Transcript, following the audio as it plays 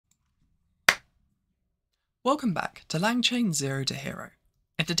Welcome back to LangChain 0 to Hero.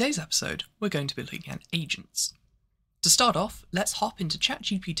 In today's episode, we're going to be looking at agents. To start off, let's hop into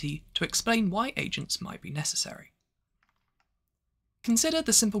ChatGPT to explain why agents might be necessary. Consider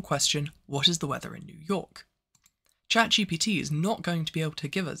the simple question, what is the weather in New York? ChatGPT is not going to be able to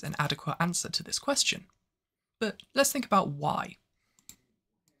give us an adequate answer to this question. But let's think about why.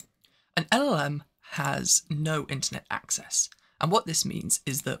 An LLM has no internet access. And what this means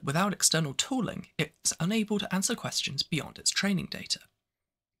is that without external tooling, it's unable to answer questions beyond its training data.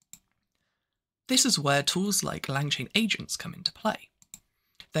 This is where tools like LangChain agents come into play.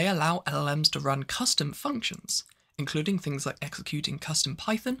 They allow LLMs to run custom functions, including things like executing custom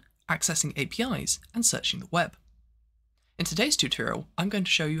Python, accessing APIs, and searching the web. In today's tutorial, I'm going to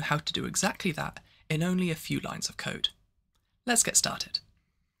show you how to do exactly that in only a few lines of code. Let's get started.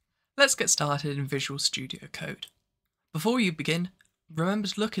 Let's get started in Visual Studio Code. Before you begin, remember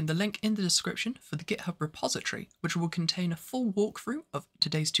to look in the link in the description for the GitHub repository, which will contain a full walkthrough of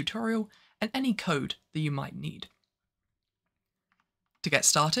today's tutorial and any code that you might need. To get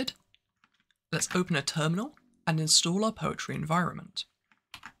started, let's open a terminal and install our Poetry environment.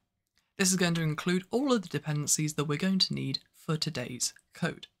 This is going to include all of the dependencies that we're going to need for today's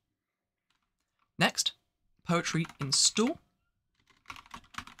code. Next, Poetry install.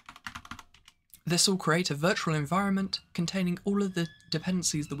 This will create a virtual environment containing all of the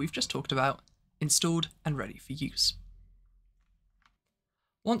dependencies that we've just talked about, installed and ready for use.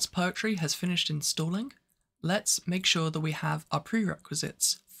 Once Poetry has finished installing, let's make sure that we have our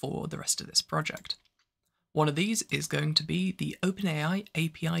prerequisites for the rest of this project. One of these is going to be the OpenAI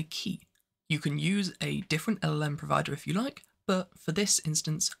API key. You can use a different LLM provider if you like, but for this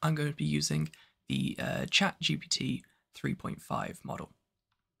instance, I'm going to be using the ChatGPT 3.5 model.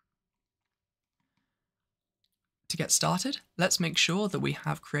 To get started, let's make sure that we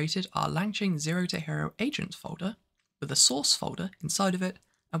have created our LangChain 0 to Hero agents folder with a source folder inside of it,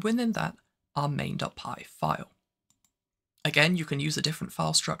 and within that, our main.py file. Again, you can use a different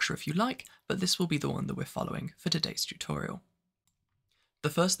file structure if you like, but this will be the one that we're following for today's tutorial. The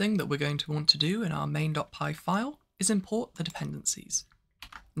first thing that we're going to want to do in our main.py file is import the dependencies.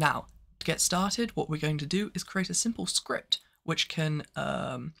 Now, to get started, what we're going to do is create a simple script which can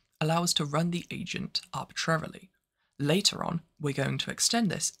allow us to run the agent arbitrarily. Later on, we're going to extend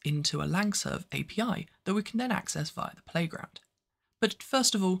this into a LangServe API that we can then access via the playground. But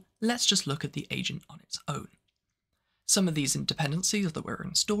first of all, let's just look at the agent on its own. Some of these dependencies that we're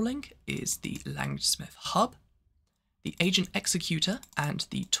installing is the LangSmith hub, the agent executor and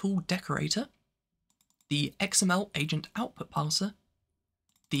the tool decorator, the XML agent output parser,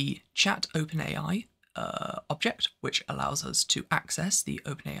 the chat OpenAI object, which allows us to access the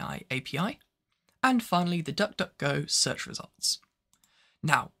OpenAI API, and finally the DuckDuckGo search results.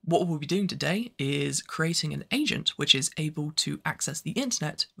 Now, what we'll be doing today is creating an agent which is able to access the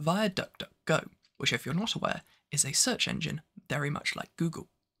internet via DuckDuckGo, which, if you're not aware, is a search engine very much like Google.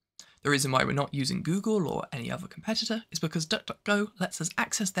 The reason why we're not using Google or any other competitor is because DuckDuckGo lets us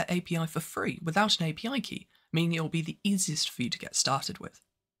access their API for free without an API key, meaning it will be the easiest for you to get started with.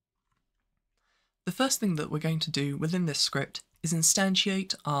 The first thing that we're going to do within this script is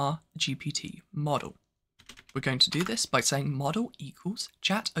instantiate our GPT model. We're going to do this by saying model equals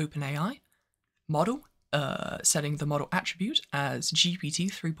chat OpenAI, model, setting the model attribute as GPT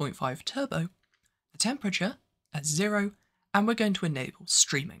 3.5 Turbo, the temperature as 0, and we're going to enable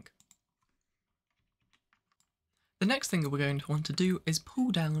streaming. The next thing that we're going to want to do is pull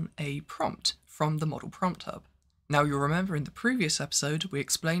down a prompt from the model prompt hub. Now, you'll remember in the previous episode, we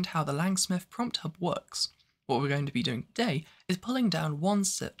explained how the LangSmith prompt hub works. What we're going to be doing today is pulling down one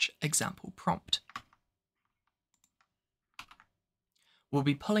such example prompt. We'll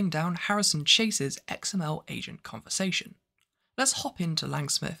be pulling down Harrison Chase's XML agent conversation. Let's hop into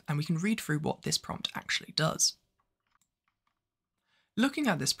LangSmith and we can read through what this prompt actually does. Looking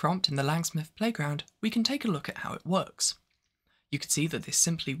at this prompt in the LangSmith playground, we can take a look at how it works. You can see that this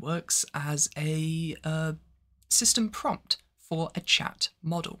simply works as a system prompt for a chat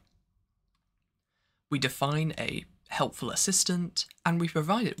model. We define a helpful assistant and we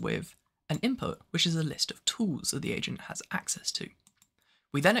provide it with an input, which is a list of tools that the agent has access to.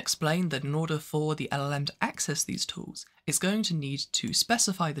 We then explain that in order for the LLM to access these tools, it's going to need to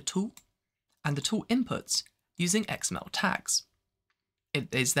specify the tool and the tool inputs using XML tags.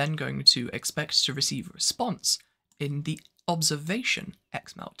 It is then going to expect to receive a response in the observation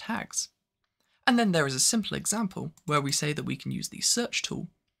XML tags. And then there is a simple example where we say that we can use the search tool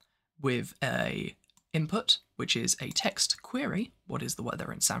with a input, which is a text query, what is the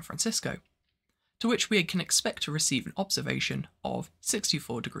weather in San Francisco, to which we can expect to receive an observation of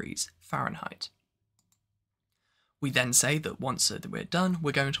 64 degrees Fahrenheit. We then say that once we're done,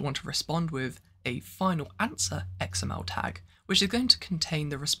 we're going to want to respond with a final answer XML tag, which is going to contain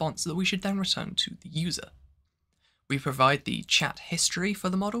the response that we should then return to the user. We provide the chat history for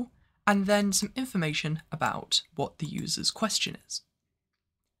the model, and then some information about what the user's question is.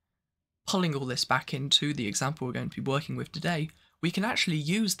 Pulling all this back into the example we're going to be working with today, we can actually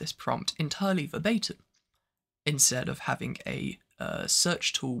use this prompt entirely verbatim, instead of having a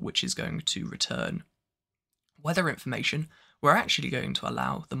search tool which is going to return weather information. We're actually going to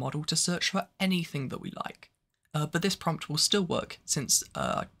allow the model to search for anything that we like. But this prompt will still work since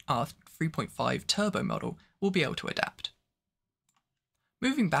our 3.5 turbo model will be able to adapt.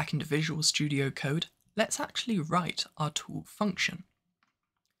 Moving back into Visual Studio Code, let's actually write our tool function.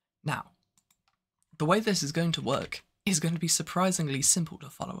 Now, the way this is going to work is going to be surprisingly simple to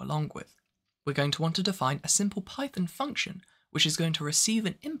follow along with. We're going to want to define a simple Python function which is going to receive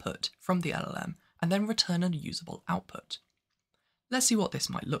an input from the LLM and then return a usable output. Let's see what this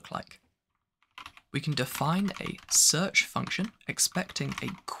might look like. We can define a search function expecting a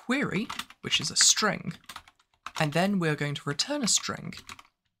query, which is a string, and then we're going to return a string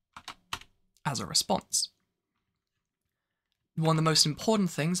as a response. One of the most important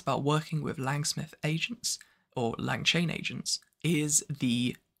things about working with LangSmith agents, or LangChain agents, is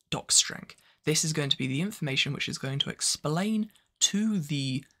the docstring. This is going to be the information which is going to explain to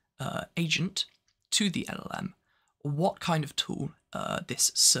the agent, to the LLM, what kind of tool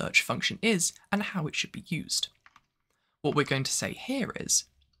this search function is and how it should be used. What we're going to say here is,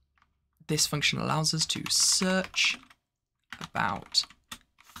 this function allows us to search about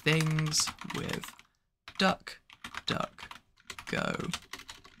things with DuckDuckGo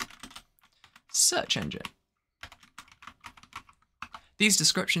search engine. These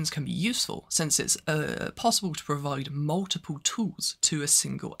descriptions can be useful since it's possible to provide multiple tools to a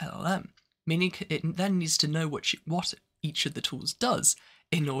single LLM, meaning it then needs to know what each of the tools does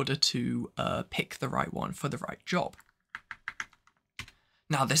in order to pick the right one for the right job.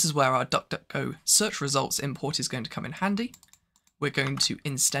 Now this is where our DuckDuckGo search results import is going to come in handy. We're going to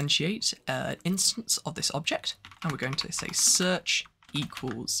instantiate an instance of this object, and we're going to say search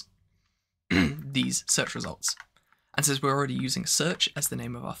equals these search results. And since we're already using search as the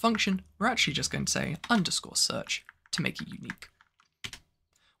name of our function, we're actually just going to say _search to make it unique.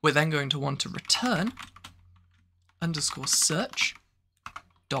 We're then going to want to return _search.run,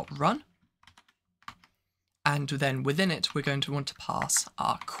 and then within it we're going to want to pass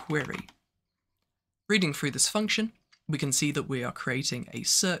our query. Reading through this function, we can see that we are creating a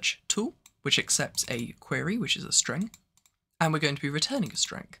search tool which accepts a query, which is a string, and we're going to be returning a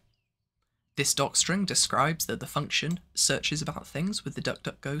string. This docstring describes that the function searches about things with the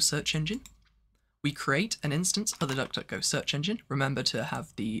DuckDuckGo search engine. We create an instance of the DuckDuckGo search engine. Remember to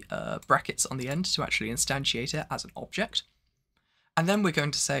have the brackets on the end to actually instantiate it as an object. And then we're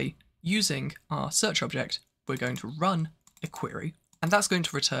going to say, using our search object, we're going to run a query, and that's going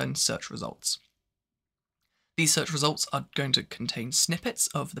to return search results. These search results are going to contain snippets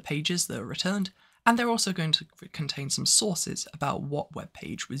of the pages that are returned, and they're also going to contain some sources about what web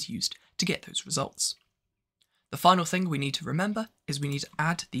page was used to get those results. The final thing we need to remember is we need to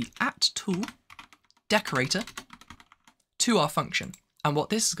add the @tool decorator to our function, and what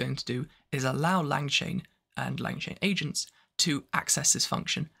this is going to do is allow LangChain and LangChain agents to access this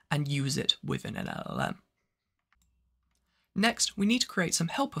function and use it within an LLM. Next, we need to create some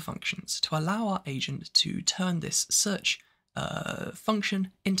helper functions to allow our agent to turn this search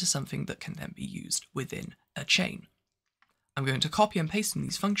function into something that can then be used within a chain. I'm going to copy and paste in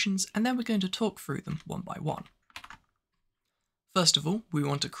these functions, and then we're going to talk through them one by one. First of all, we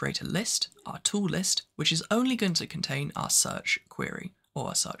want to create a list, our tool list, which is only going to contain our search query or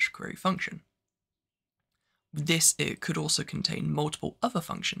our search query function. It could also contain multiple other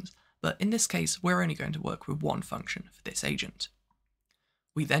functions, but in this case, we're only going to work with one function for this agent.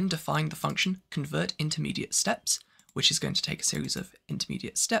 We then define the function convert intermediate steps, which is going to take a series of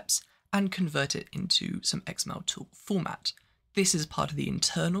intermediate steps and convert it into some XML tool format. This is part of the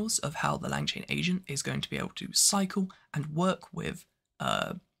internals of how the LangChain agent is going to be able to cycle and work with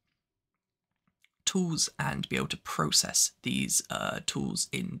tools and be able to process these tools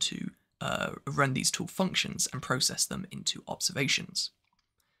into, run these tool functions and process them into observations.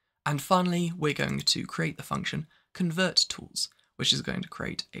 And finally, we're going to create the function convert tools, which is going to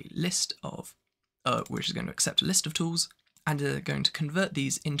create a list of, which is going to accept a list of tools and going to convert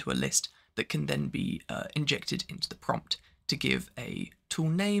these into a list that can then be injected into the prompt to give a tool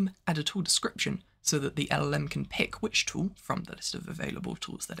name and a tool description so that the LLM can pick which tool from the list of available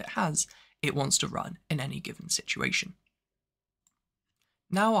tools that it has it wants to run in any given situation.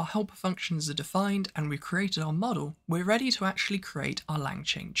 Now our helper functions are defined and we've created our model, we're ready to actually create our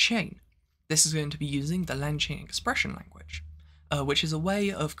LangChain chain. This is going to be using the LangChain expression language, which is a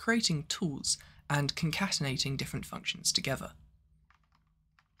way of creating tools and concatenating different functions together.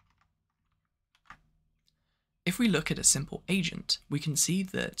 If we look at a simple agent, we can see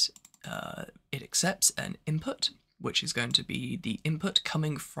that it accepts an input, which is going to be the input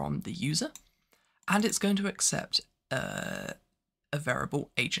coming from the user, and it's going to accept a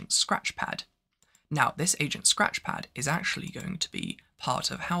variable agent scratchpad. Now, this agent scratchpad is actually going to be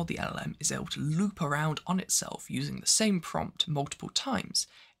part of how the LLM is able to loop around on itself using the same prompt multiple times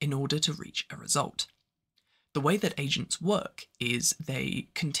in order to reach a result. The way that agents work is they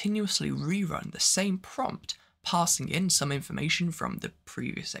continuously rerun the same prompt, passing in some information from the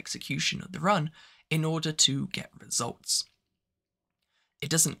previous execution of the run in order to get results. It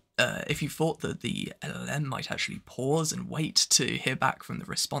doesn't, if you thought that the LLM might actually pause and wait to hear back from the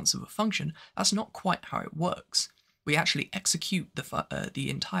response of a function, that's not quite how it works. We actually execute the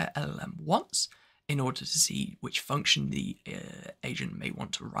entire LLM once in order to see which function the agent may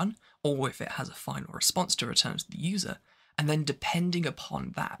want to run, or if it has a final response to return to the user, and then depending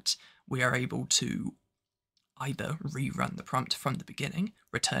upon that, we are able to either rerun the prompt from the beginning,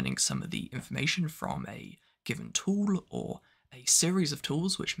 returning some of the information from a given tool or a series of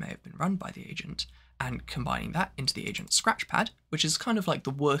tools which may have been run by the agent, and combining that into the agent scratchpad, which is kind of like the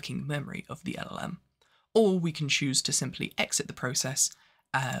working memory of the LLM. Or we can choose to simply exit the process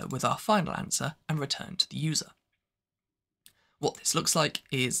with our final answer and return to the user. What this looks like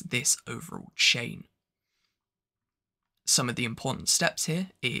is this overall chain. Some of the important steps here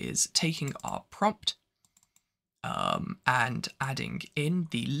is taking our prompt and adding in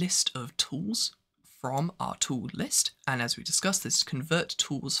the list of tools from our tool list. And as we discussed, this convert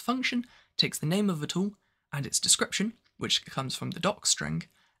tools function takes the name of a tool and its description, which comes from the doc string,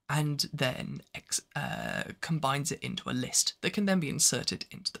 and then combines it into a list that can then be inserted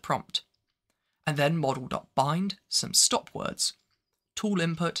into the prompt. And then model.bind some stop words, tool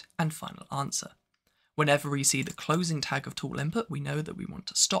input, and final answer. Whenever we see the closing tag of tool input, we know that we want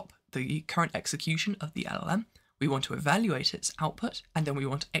to stop the current execution of the LLM. We want to evaluate its output, and then we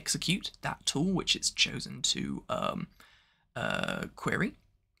want to execute that tool which it's chosen to query.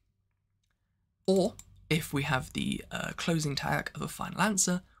 Or if we have the closing tag of a final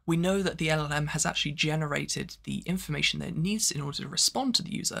answer, we know that the LLM has actually generated the information that it needs in order to respond to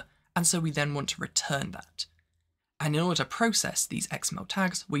the user, and so we then want to return that. And in order to process these XML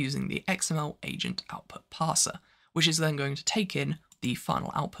tags, we're using the XML agent output parser, which is then going to take in the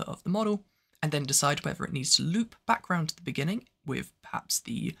final output of the model and then decide whether it needs to loop back around to the beginning with perhaps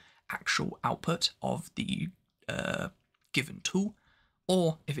the actual output of the given tool,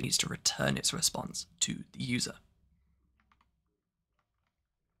 or if it needs to return its response to the user.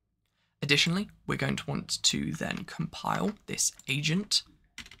 Additionally, we're going to want to then compile this agent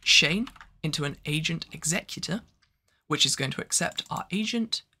chain into an agent executor, which is going to accept our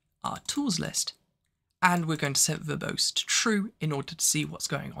agent, our tools list, and we're going to set verbose to true in order to see what's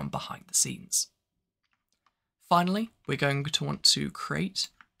going on behind the scenes. Finally, we're going to want to create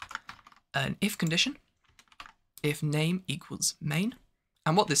an if condition, if name equals main.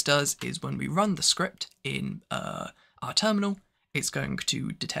 And what this does is when we run the script in our terminal, it's going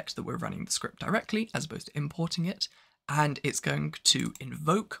to detect that we're running the script directly as opposed to importing it, and it's going to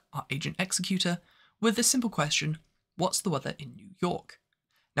invoke our agent executor with the simple question, what's the weather in New York?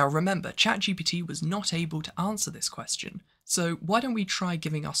 Now remember, ChatGPT was not able to answer this question, so why don't we try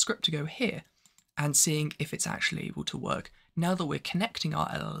giving our script a go here and seeing if it's actually able to work now that we're connecting our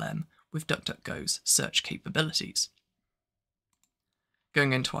LLM with DuckDuckGo's search capabilities.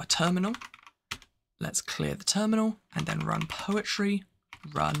 Going into our terminal, let's clear the terminal and then run poetry,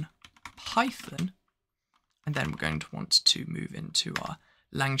 run Python, and then we're going to want to move into our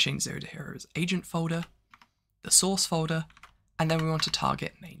LangChain 0 to Heroes agent folder, the source folder, and then we want to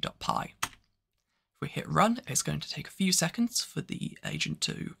target main.py. If we hit run, it's going to take a few seconds for the agent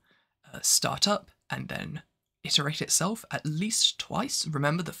to start up and then iterate itself at least twice.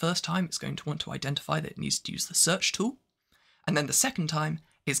 Remember, the first time it's going to want to identify that it needs to use the search tool, and then the second time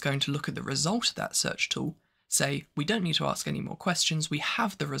it's going to look at the result of that search tool, say, we don't need to ask any more questions, we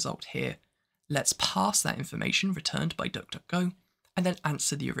have the result here, let's pass that information returned by DuckDuckGo, and then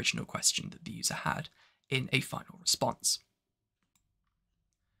answer the original question that the user had in a final response.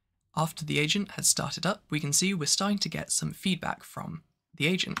 After the agent has started up, we can see we're starting to get some feedback from the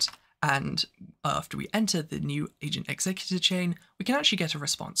agent, and after we enter the new agent executor chain, we can actually get a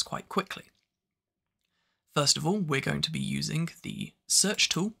response quite quickly. First of all, we're going to be using the search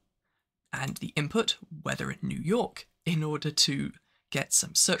tool and the input, weather in New York, in order to get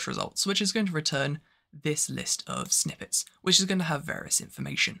some search results, which is going to return this list of snippets, which is going to have various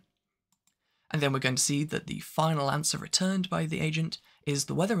information. And then we're going to see that the final answer returned by the agent is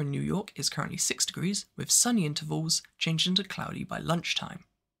the weather in New York is currently 6 degrees with sunny intervals changing to cloudy by lunchtime.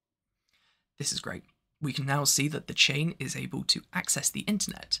 This is great. We can now see that the chain is able to access the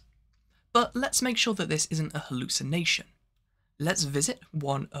internet. But let's make sure that this isn't a hallucination. Let's visit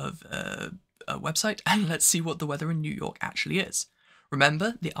one of a website and let's see what the weather in New York actually is.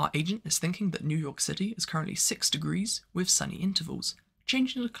 Remember, our agent is thinking that New York City is currently 6 degrees with sunny intervals,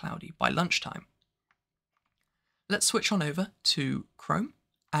 changing to cloudy by lunchtime. Let's switch on over to Chrome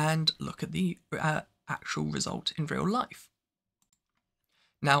and look at the actual result in real life.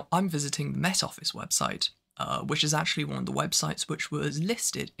 Now, I'm visiting the Met Office website, which is actually one of the websites which was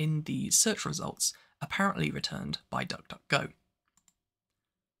listed in the search results, apparently returned by DuckDuckGo.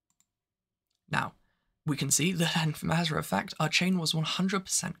 Now, we can see that, and as a matter of fact, our chain was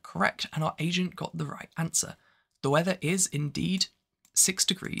 100% correct and our agent got the right answer. The weather is indeed 6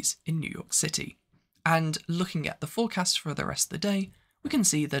 degrees in New York City. And looking at the forecast for the rest of the day, we can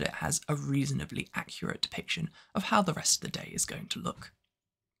see that it has a reasonably accurate depiction of how the rest of the day is going to look.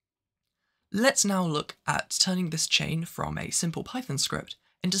 Let's now look at turning this chain from a simple Python script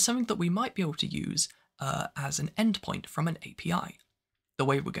into something that we might be able to use as an endpoint from an API. The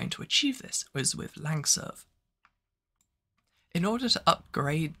way we're going to achieve this is with LangServe. In order to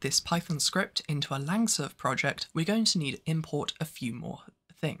upgrade this Python script into a LangServe project, we're going to need to import a few more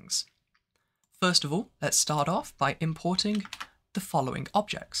things. First of all, let's start off by importing the following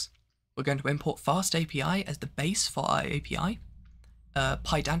objects. We're going to import FastAPI as the base for our API, a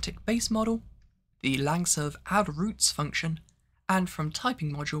Pydantic base model, the LangServe addRoots function, and from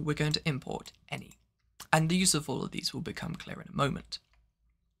typing module we're going to import any. And the use of all of these will become clear in a moment.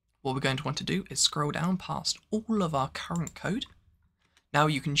 What we're going to want to do is scroll down past all of our current code. Now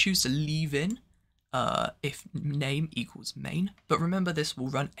you can choose to leave in if name equals main, but remember this will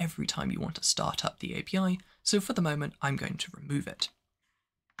run every time you want to start up the API, so for the moment I'm going to remove it.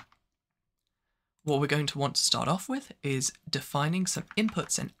 What we're going to want to start off with is defining some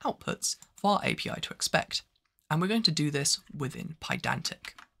inputs and outputs for our API to expect, and we're going to do this within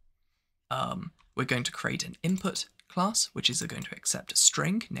Pydantic. We're going to create an input class, which is going to accept a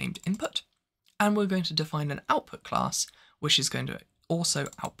string named input, and we're going to define an output class, which is going to also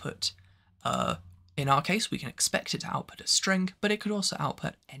output, in our case, we can expect it to output a string, but it could also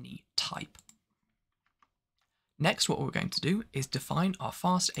output any type. Next, what we're going to do is define our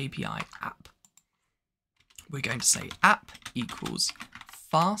FastAPI app. We're going to say app equals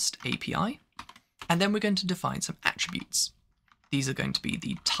FastAPI, and then we're going to define some attributes. These are going to be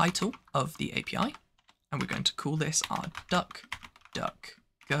the title of the API, and we're going to call this our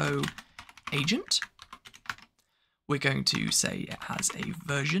DuckDuckGo agent. We're going to say it has a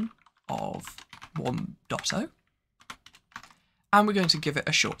version of 1.0, and we're going to give it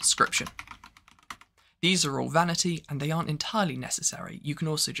a short description. These are all vanity and they aren't entirely necessary. You can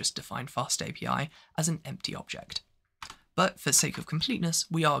also just define FastAPI as an empty object. But for sake of completeness,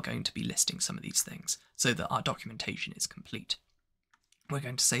 we are going to be listing some of these things so that our documentation is complete. We're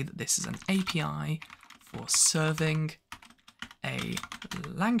going to say that this is an API for serving a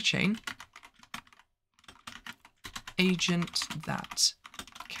LangChain agent that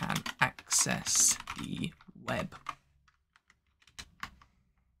can access the web.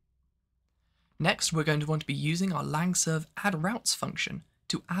 Next, we're going to want to be using our LangServe addRoutes function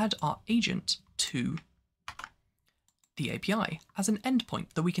to add our agent to the API as an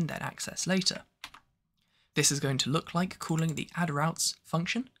endpoint that we can then access later. This is going to look like calling the addRoutes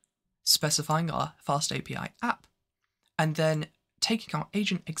function, specifying our FastAPI app, and then taking our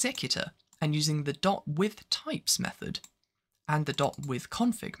agent executor and using the .withTypes method and the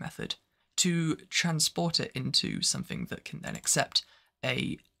 .withConfig method to transport it into something that can then accept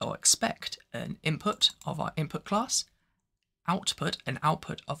or expect an input of our input class, output an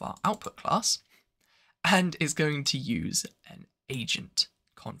output of our output class, and is going to use an agent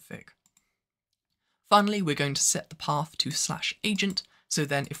config. Finally, we're going to set the path to /agent, so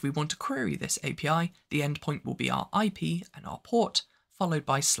then if we want to query this API, the endpoint will be our IP and our port, followed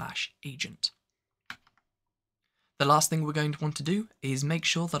by /agent. The last thing we're going to want to do is make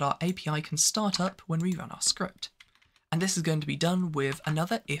sure that our API can start up when we run our script. And this is going to be done with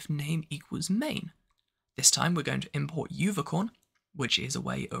another if name equals main. This time we're going to import Uvicorn, which is a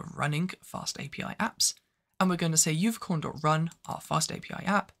way of running FastAPI apps, and we're going to say uvicorn.run our FastAPI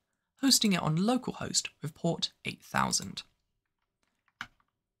app, hosting it on localhost with port 8000.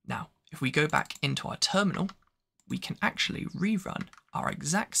 Now, if we go back into our terminal, we can actually rerun our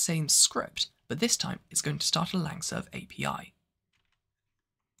exact same script, but this time it's going to start a LangServe API.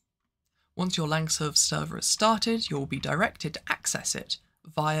 Once your LangServe server is started, you'll be directed to access it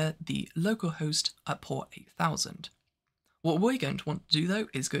via the localhost at port 8000. What we're going to want to do though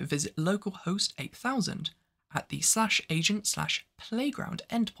is go visit localhost 8000 at the /agent/playground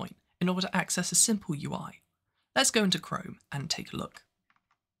endpoint in order to access a simple UI. Let's go into Chrome and take a look.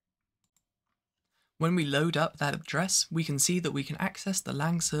 When we load up that address, we can see that we can access the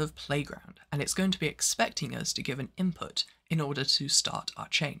LangServe playground, and it's going to be expecting us to give an input in order to start our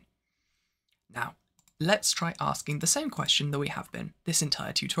chain. Now, let's try asking the same question that we have been this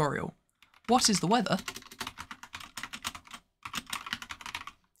entire tutorial. What is the weather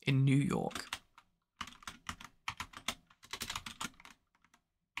in New York?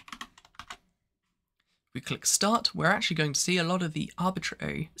 If we click start, we're actually going to see a lot of the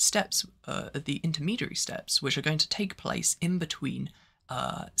arbitrary steps, the intermediary steps, which are going to take place in between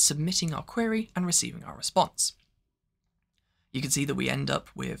submitting our query and receiving our response. You can see that we end up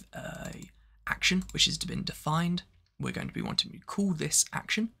with a action which has been defined. We're going to be wanting to call this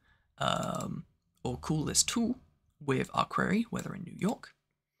action or call this tool with our query, weather in New York.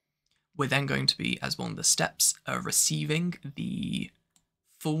 We're then going to be, as one of the steps, receiving the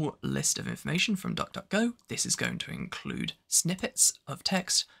full list of information from DuckDuckGo. This is going to include snippets of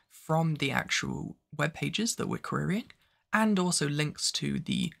text from the actual web pages that we're querying, and also links to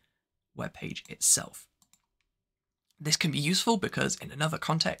the web page itself. This can be useful because in another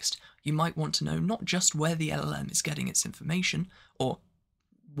context, you might want to know not just where the LLM is getting its information or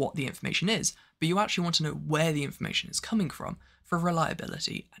what the information is, but you actually want to know where the information is coming from for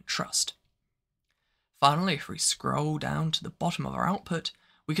reliability and trust. Finally, if we scroll down to the bottom of our output,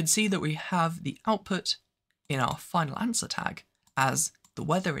 we can see that we have the output in our final answer tag as the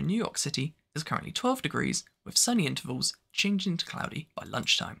weather in New York City is currently 12 degrees with sunny intervals changing to cloudy by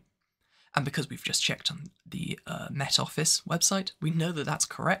lunchtime. And because we've just checked on the Met Office website, we know that that's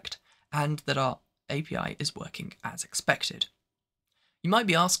correct and that our API is working as expected. You might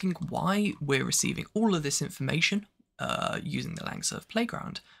be asking why we're receiving all of this information using the LangServe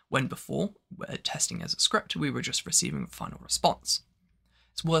playground when before, testing as a script, we were just receiving a final response.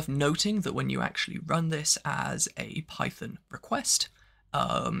 It's worth noting that when you actually run this as a Python request,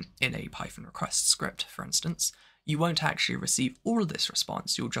 in a Python request script, for instance, you won't actually receive all of this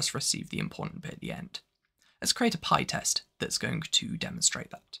response, you'll just receive the important bit at the end. Let's create a PyTest that's going to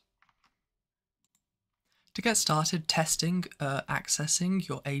demonstrate that. To get started testing accessing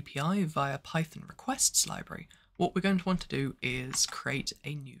your API via Python requests library, what we're going to want to do is create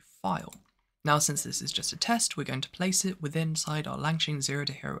a new file. Now, since this is just a test, we're going to place it within inside our LangChain 0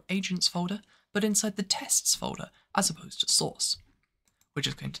 to hero agents folder, but inside the tests folder as opposed to source. We're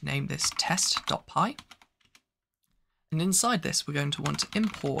just going to name this test.py. And inside this, we're going to want to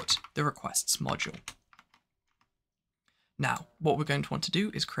import the requests module. Now, what we're going to want to do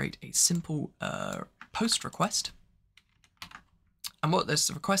is create a simple post request. And what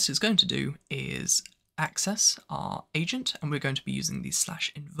this request is going to do is access our agent, and we're going to be using the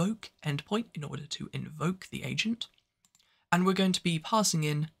 /invoke endpoint in order to invoke the agent. And we're going to be passing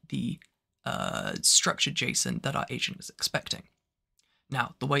in the structured JSON that our agent is expecting.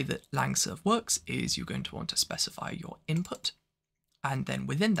 Now, the way that LangServe works is you're going to want to specify your input, and then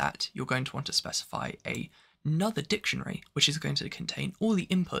within that, you're going to want to specify another dictionary, which is going to contain all the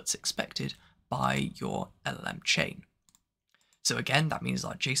inputs expected by your LLM chain. So again, that means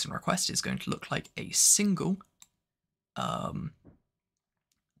our JSON request is going to look like a single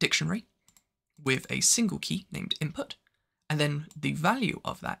dictionary with a single key named input, and then the value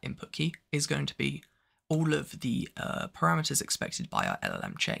of that input key is going to be all of the parameters expected by our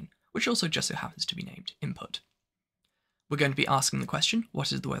LLM chain, which also just so happens to be named input. We're going to be asking the question,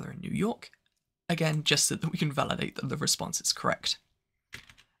 what is the weather in New York? Again, just so that we can validate that the response is correct.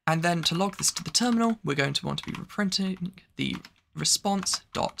 And then to log this to the terminal, we're going to want to be reprinting the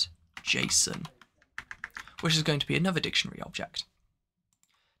response.json, which is going to be another dictionary object.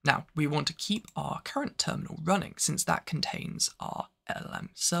 Now, we want to keep our current terminal running since that contains our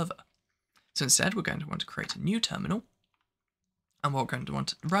LLM server. So instead, we're going to want to create a new terminal, and what we're going to want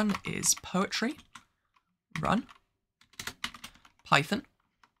to run is poetry run Python,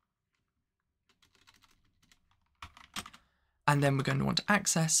 and then we're going to want to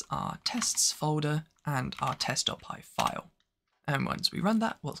access our tests folder and our test.py file. And once we run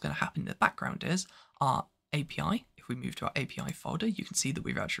that, what's going to happen in the background is our API. If we move to our API folder, you can see that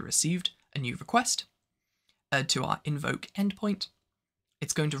we've actually received a new request to our invoke endpoint.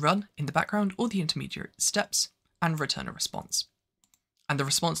 It's going to run in the background all the intermediate steps and return a response. And the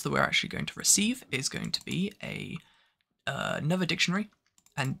response that we're actually going to receive is going to be another dictionary,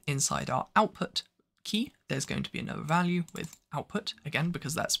 and inside our output key, there's going to be another value with output, again,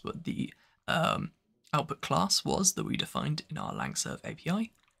 because that's what the output class was that we defined in our LangServe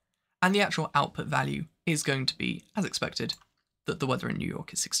API, and the actual output value is going to be, as expected, that the weather in New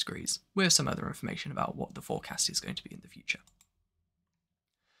York is 6 degrees, with some other information about what the forecast is going to be in the future.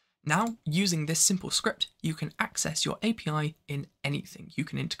 Now, using this simple script, you can access your API in anything. You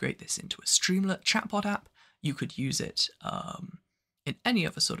can integrate this into a Streamlit chatbot app. You could use it in any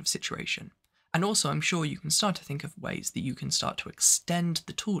other sort of situation. And also, I'm sure you can start to think of ways that you can start to extend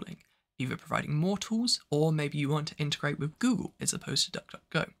the tooling, either providing more tools, or maybe you want to integrate with Google as opposed to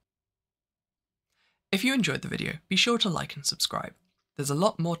DuckDuckGo. If you enjoyed the video, be sure to like and subscribe. There's a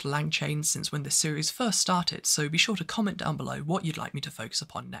lot more to LangChain since when this series first started, so be sure to comment down below what you'd like me to focus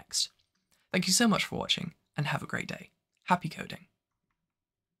upon next. Thank you so much for watching, and have a great day. Happy coding.